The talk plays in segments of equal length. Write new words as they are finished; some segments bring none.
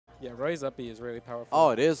Yeah, Roy's up B is really powerful.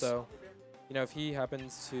 Oh, it is. So, you know, if he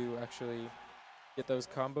happens to actually get those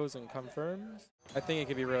combos and confirms, I think it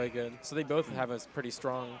could be really good. So they both have a pretty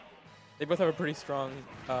strong,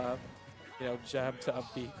 you know, jab to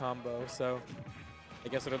up B combo. So I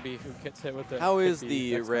guess it'll be who gets hit with it. How is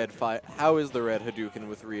the red How is the red Hadouken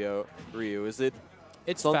with Ryu? Is it?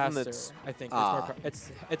 It's something faster, that's I think. It's,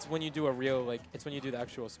 more it's when you do a real, like, it's when you do the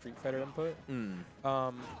actual Street Fighter input.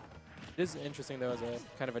 It is interesting, though, as a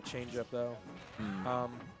kind of a change-up, though.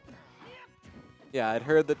 Yeah, I'd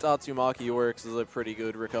heard that Tatsumaki works as a pretty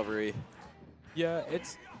good recovery. Yeah,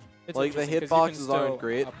 it's like the hitboxes aren't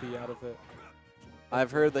great. Up B out of it. I've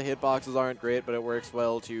heard the hitboxes aren't great, but it works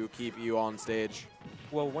well to keep you on stage.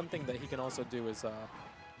 Well, one thing that he can also do is,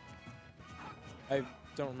 I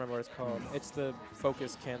don't remember what it's called. It's the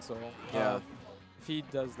focus cancel. Yeah. If he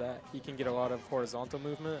does that, he can get a lot of horizontal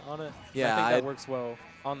movement on it. Yeah, I think that works well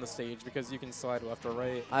on the stage because you can slide left or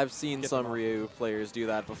right. I've seen some Ryu players do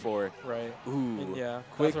that before. Right. Ooh. And yeah.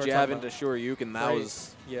 Quick jab into Shoryuken.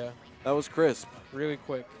 That was crisp. Really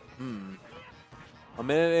quick. A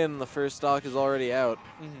minute in, the first stock is already out.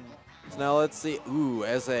 So now let's see. Ooh,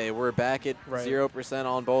 SA, we're back at 0%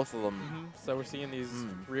 on both of them. So we're seeing these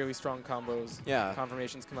really strong combos. Yeah.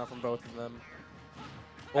 Confirmations come out from both of them.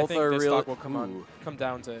 Both I think are this really stock will come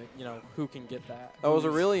down to, you know, who can get that. That was a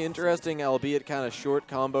really interesting, albeit kind of short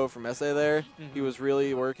combo from SA there. He was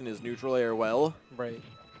really working his neutral air well. Right.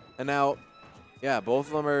 And now, yeah, both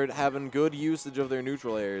of them are having good usage of their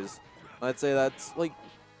neutral airs. I'd say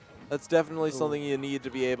that's definitely something you need to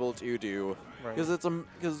be able to do. Because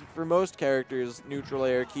because for most characters, neutral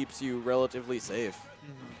air keeps you relatively safe.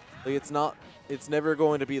 Like it's never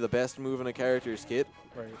going to be the best move in a character's kit,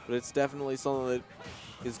 but it's definitely something that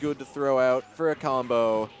is good to throw out for a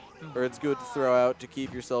combo, or it's good to throw out to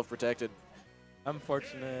keep yourself protected.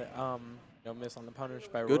 Unfortunate, miss on the punish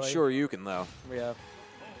by Roy. Good Shoryuken though.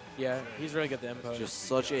 Yeah, he's really good at the input. Just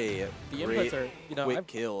such a great, quick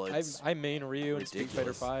kill. I main Ryu in Street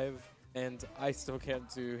Fighter 5, and I still can't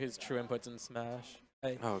do his true inputs in Smash.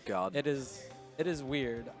 Oh God. It is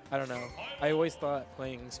weird. I don't know. I always thought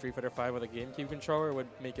playing Street Fighter 5 with a GameCube controller would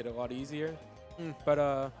make it a lot easier, but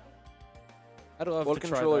I'd love to try that. What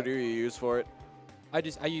controller do you use for it? I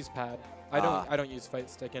use pad. I don't use fight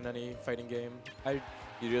stick in any fighting game. I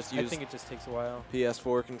think it just takes a while.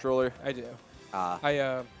 PS4 controller? I do.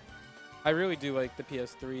 I really do like the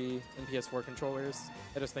PS3 and PS4 controllers.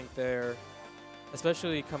 I just think they're,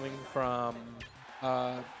 especially coming from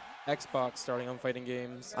Xbox starting on fighting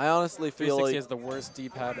games. I honestly feel 360 like is the worst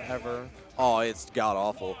D-pad ever. Oh, it's god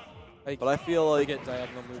awful. But I feel like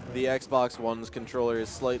the Xbox One's controller is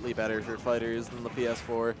slightly better for fighters than the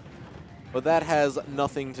PS4. But that has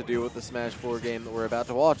nothing to do with the Smash 4 game that we're about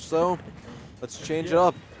to watch, so let's change it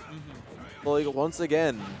up. Like, once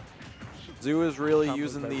again, Zoo is really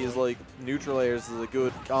using these neutral airs as a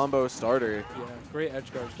good combo starter. Yeah, great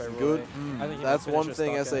edge guards by Roy. Good. That's one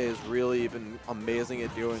thing SA has really been amazing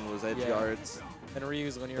at doing was edge guards. And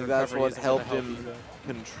Ryu's linear that's what helped him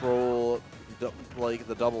control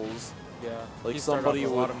the doubles. Yeah, like somebody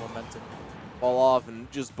would fall off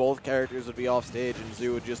and just both characters would be off stage and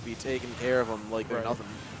Zoo would just be taking care of them like they're nothing.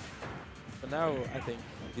 But now I think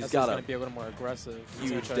he's got going to be a little more aggressive.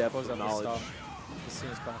 Huge depth of knowledge. As soon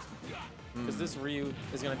as possible. Because this Ryu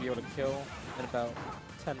is going to be able to kill in about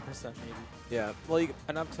 10% maybe. Yeah,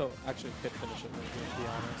 and up till actually could finish it, to be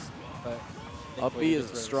honest. But up B is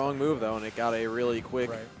a strong move though, and it got a really quick,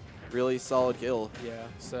 really solid kill. Yeah,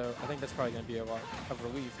 so I think that's probably going to be a lot of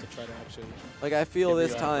relief to try to actually. I feel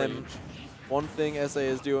this time, one thing SA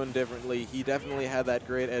is doing differently. He definitely had that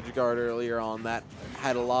great edge guard earlier on that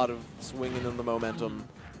had a lot of swinging in the momentum.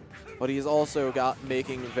 But he's also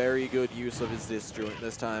making very good use of his disjoint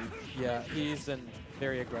this time. Yeah, he's been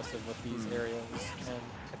very aggressive with these areas, and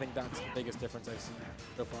I think that's the biggest difference I've seen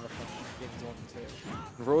so far from games 1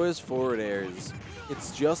 and 2. Roy's forward airs, it's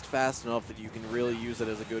just fast enough that you can really use it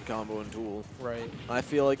as a good combo and tool. Right. I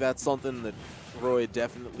feel like that's something that Roy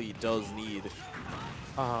definitely does need.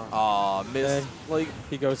 Missed.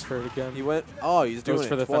 He goes for it again. He went. He's doing it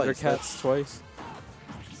for the twice. Thundercats twice.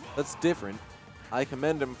 That's different. I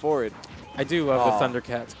commend him for it. I do love the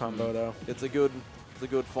Thundercats combo though. It's a good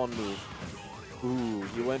fun move. Ooh,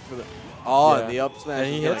 he went for the and the up smash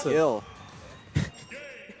and he hits a kill.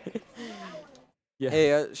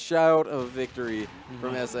 Hey, a shout of victory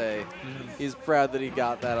from SA. He's proud that he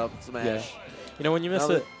got that up smash. Yeah. You know, when you miss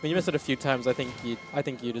it a few times, I think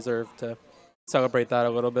you deserve to celebrate that a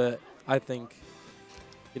little bit. I think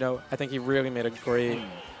he really made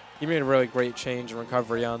he made a really great change in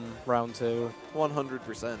recovery on round 2.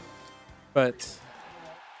 100%. But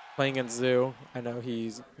playing against Zoo, I know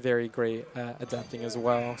he's very great at adapting as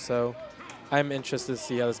well. So I'm interested to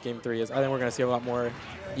see how this game 3 is. I think we're going to see a lot more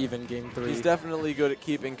even game 3. He's definitely good at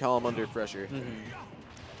keeping calm under pressure. Mm-hmm.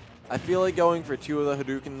 I feel like going for 2 of the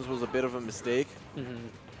Hadoukens was a bit of a mistake. Mm-hmm.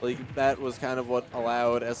 Like, that was kind of what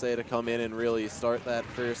allowed SA to come in and really start that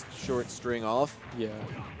first short string off. Yeah.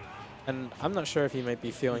 And I'm not sure if he might be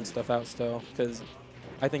feeling stuff out still, because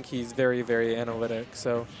I think he's very, very analytic.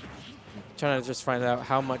 So trying to just find out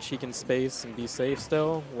how much he can space and be safe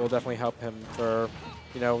still will definitely help him for,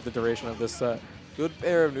 you know, the duration of this set. Good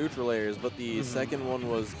pair of neutral airs, but the second one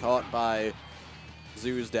was caught by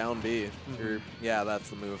Zoo's down B. Or, yeah, that's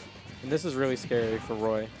the move. And this is really scary for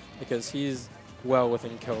Roy, because he's well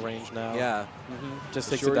within kill range now. Yeah. Just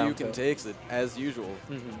takes it down. Shoryuken takes it, as usual.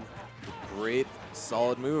 Great,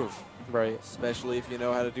 solid move. Right. Especially if you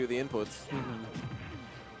know how to do the inputs.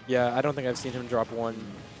 Yeah, I don't think I've seen him drop one,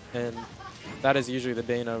 and that is usually the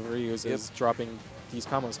bane of Ryu's is dropping these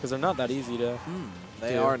combos, because they're not that easy to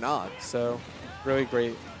They do. are not. So, really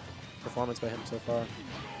great performance by him so far.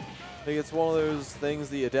 I think it's one of those things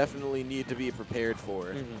that you definitely need to be prepared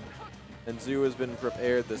for. And Zoo has been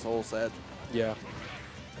prepared this whole set. Yeah.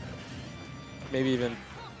 Maybe even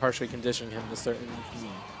partially conditioning him to certain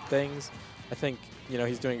things. I think, you know,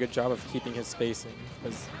 he's doing a good job of keeping his spacing,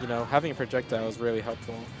 because, you know, having a projectile is really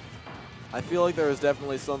helpful. I feel like there was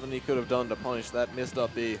definitely something he could have done to punish that missed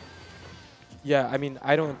up B. Yeah, I mean,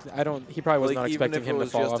 he probably was Like, not even expecting if him it to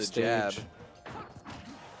was fall just off a jab. stage.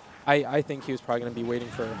 I think he was probably going to be waiting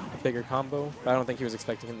for a bigger combo, but I don't think he was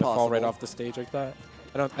expecting him to fall right off the stage like that.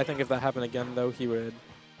 I think if that happened again, though, he wouldn't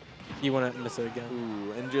miss it again.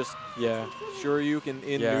 Ooh, and just Yeah. Shoryuken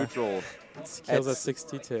in neutral. Kills at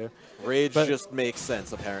 62. Rage But just makes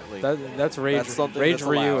sense, apparently. That's Rage. That's something Rage that's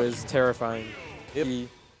Ryu allowed. is terrifying. Yep. You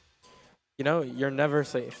know, you're never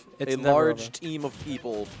safe. It's A never large over. team of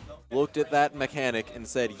people looked at that mechanic and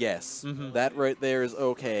said, yes, that right there is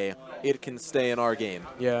okay. It can stay in our game.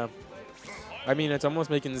 Yeah. I mean, it's almost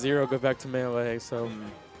making Zero go back to melee, so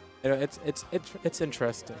you know, it's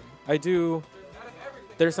interesting.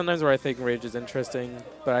 There's sometimes where I think Rage is interesting,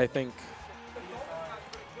 but I think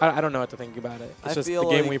I don't know what to think about it. It's just the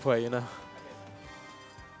game we play, you know.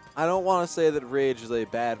 I don't want to say that Rage is a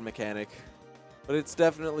bad mechanic, but it's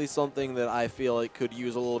definitely something that I feel like could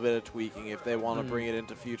use a little bit of tweaking if they want to bring it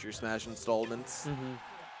into future Smash installments.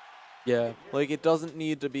 Yeah. Like, it doesn't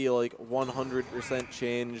need to be like 100%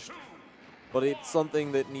 changed, but it's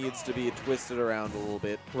something that needs to be twisted around a little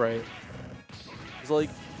bit. Right. It's like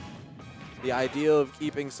the idea of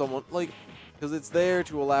keeping someone, like, because it's there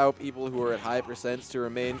to allow people who are at high percents to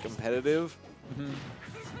remain competitive.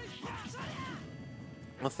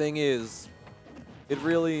 The thing is, it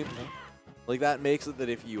really, like, that makes it that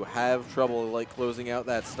if you have trouble, like, closing out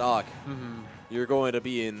that stock, you're going to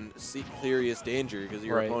be in serious danger because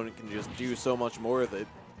your opponent can just do so much more with it.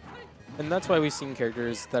 And that's why we've seen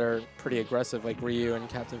characters that are pretty aggressive, like Ryu and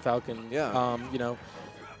Captain Falcon, you know,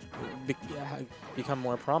 become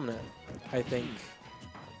more prominent. I think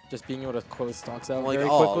just being able to close stocks out very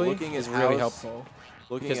quickly is really helpful.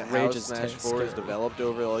 Looking at how Smash 4 has developed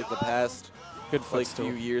over like the past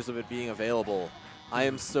few years of it being available, I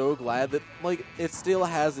am so glad that, like, it still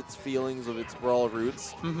has its feelings of its Brawl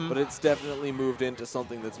roots, but it's definitely moved into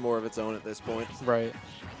something that's more of its own at this point. Right.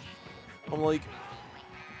 I'm like,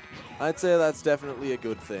 I'd say that's definitely a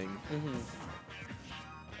good thing.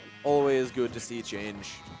 Always good to see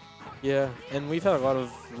change. Yeah, and we've had a lot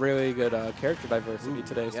of really good character diversity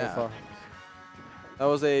today so far. That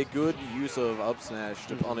was a good use of up smash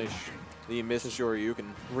to punish the missed Shoryuken.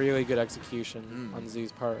 Really good execution on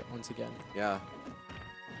Zoo's part once again. Yeah.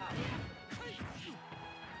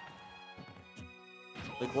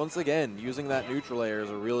 Like, once again, using that neutral air is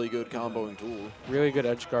a really good comboing tool. Really good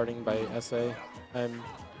edge guarding by SA.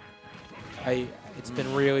 It's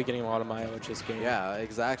been really getting a lot of mileage this game. Yeah,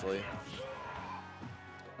 exactly.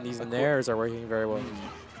 And these nairs are working very well.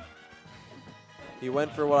 He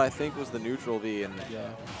went for what I think was the neutral V, and yeah,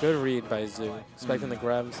 good read by Zoo. Expecting the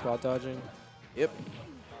grab and spot dodging. Yep.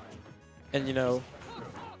 And you know,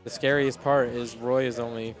 the scariest part is Roy is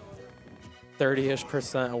only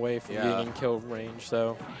 30-ish% away from being in kill range,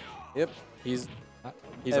 so he's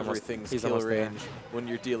everything's he's kill almost range when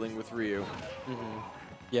you're dealing with Ryu.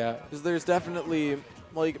 Yeah. Because there's definitely,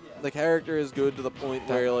 like, the character is good to the point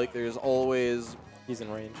where, like, there's always... He's in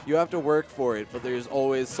range. You have to work for it, but there's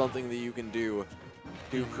always something that you can do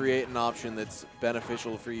to create an option that's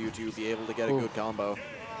beneficial for you to be able to get a good combo.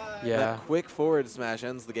 Yeah. That quick forward smash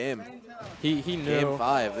ends the game. He knew. Game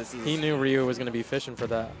 5. He knew Ryu was going to be fishing for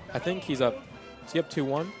that. I think he's up. Is he up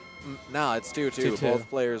 2-1? Nah, it's 2-2. Both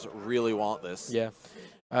players really want this. Yeah.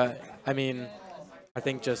 I mean, I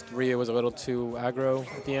think just Ryu was a little too aggro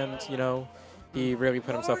at the end, you know. He really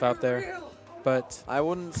put himself out there. But I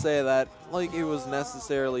wouldn't say that like he was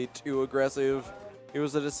necessarily too aggressive. It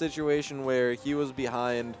was at a situation where he was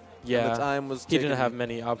behind. yeah, And the time was he ticking. didn't have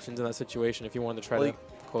many options in that situation if he wanted to try to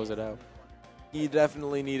close it out. He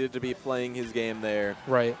definitely needed to be playing his game there.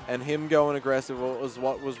 Right. And him going aggressive was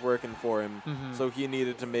what was working for him. Mm-hmm. So he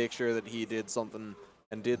needed to make sure that he did something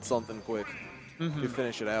and did something quick to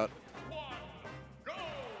finish it out.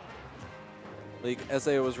 Like,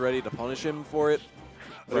 SA was ready to punish him for it,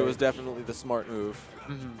 but it was definitely the smart move.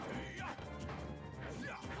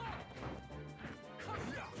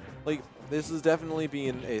 Like, this is definitely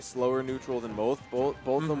being a slower neutral than both. Both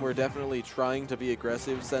of them were definitely trying to be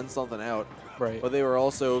aggressive, send something out. Right. But they were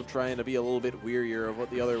also trying to be a little bit wearier of what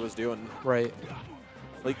the other was doing. Right.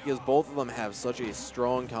 Like, because both of them have such a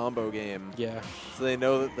strong combo game. Yeah. So they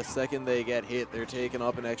know that the second they get hit, they're taking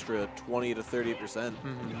up an extra 20 to 30%.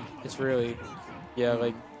 It's really, yeah,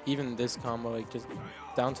 like, even this combo, like, just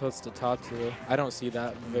down tilts to Tatsu, I don't see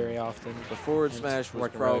that very often. The forward And smash it's was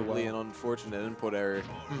working really probably well. an unfortunate input error.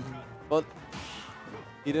 But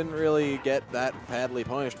he didn't really get that badly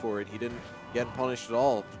punished for it. He didn't get punished at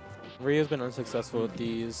all. Ryu's been unsuccessful with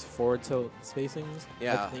these forward tilt spacings.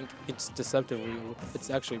 Yeah. I think it's deceptive Ryu. It's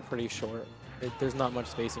actually pretty short. There's not much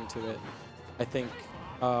spacing to it. I think,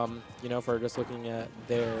 you know, if we're just looking at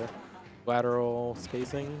their lateral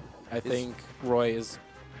spacing, I think Roy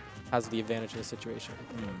has the advantage in this situation.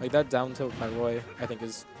 Like that down tilt by Roy, I think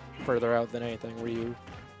is further out than anything Ryu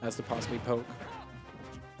has to possibly poke.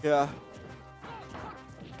 Yeah.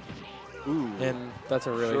 Ooh. And that's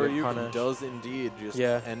a really good punish. Does indeed just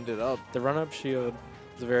end it up. The run-up shield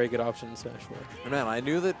is a very good option in Smash 4. Man, I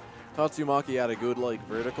knew that Tatsumaki had a good like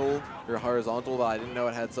vertical or horizontal, but I didn't know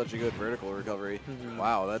it had such a good vertical recovery.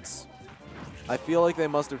 Wow, that's... I feel like they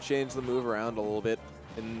must have changed the move around a little bit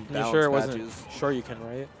in balance sure it matches. wasn't sure you can,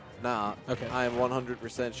 right? Nah. Okay. I am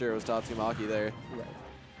 100% sure it was Tatsumaki there. Right.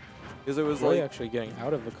 Because it was Roy like... actually getting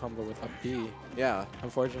out of the combo with up B. Yeah.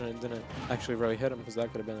 Unfortunately, it didn't actually really hit him because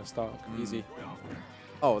that could have been a stock. Easy.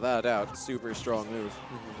 Oh, without a doubt. Super strong move.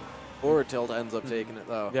 Forward tilt ends up taking it,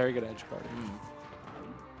 though. Very good edge guard.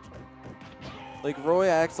 Like, Roy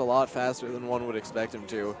acts a lot faster than one would expect him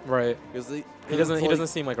to. Right. Because He doesn't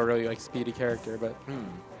seem like a really like speedy character, but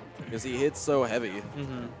because he hits so heavy.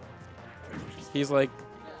 He's like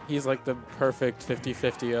the perfect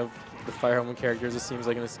 50-50 of the Fire Emblem characters, it seems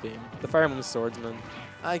like, in this game. The Fire Emblem swordsman.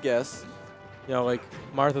 I guess. You know, like,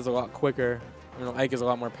 Martha's a lot quicker. You know, Ike is a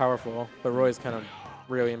lot more powerful, but Roy's kind of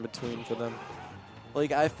really in between for them.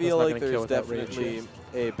 Like, I feel like there's definitely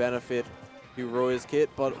a benefit to Roy's kit,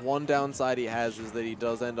 but one downside he has is that he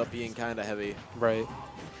does end up being kind of heavy. Right.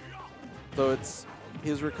 So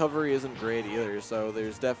his recovery isn't great either, so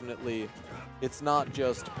there's definitely... It's not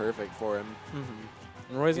just perfect for him.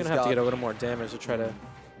 And Roy's going to have to get a little more damage to try to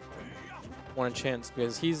want a chance,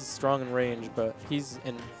 because he's strong in range, but he's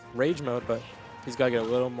in rage mode, but he's got to get a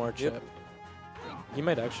little more chip. He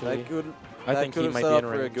might actually... I think he might be in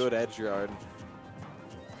range. For a good edge guard.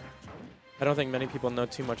 I don't think many people know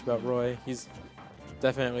too much about Roy. He's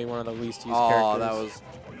definitely one of the least used characters. Oh, that was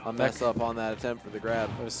a mess up on that attempt for the grab.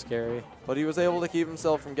 It was scary. But he was able to keep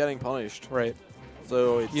himself from getting punished. Right.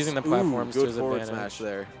 So it's using the platforms to his forward advantage. smash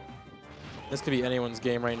there. This could be anyone's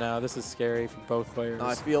game right now. This is scary for both players. No,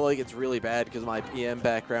 I feel like it's really bad because my PM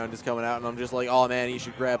background is coming out, and I'm just like, oh man, he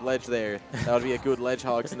should grab ledge there. That would be a good ledge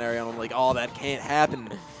hog scenario. And I'm like, oh, that can't happen.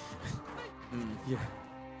 Yeah.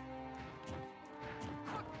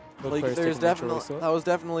 Like, that was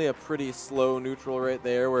definitely a pretty slow neutral right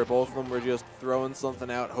there, where both of them were just throwing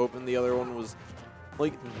something out, hoping the other one was,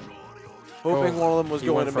 like, hoping one of them was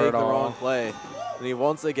going to make the wrong play. And he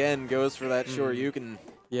once again goes for that Shoryuken,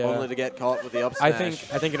 only to get caught with the up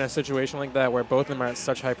smash. I think in a situation like that, where both of them are at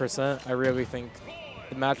such high percent, I really think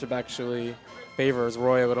the matchup actually favors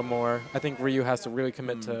Roy a little more. I think Ryu has to really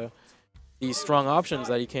commit to these strong options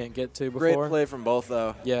that he can't get to before. Great play from both,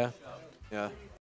 though. Yeah. Yeah.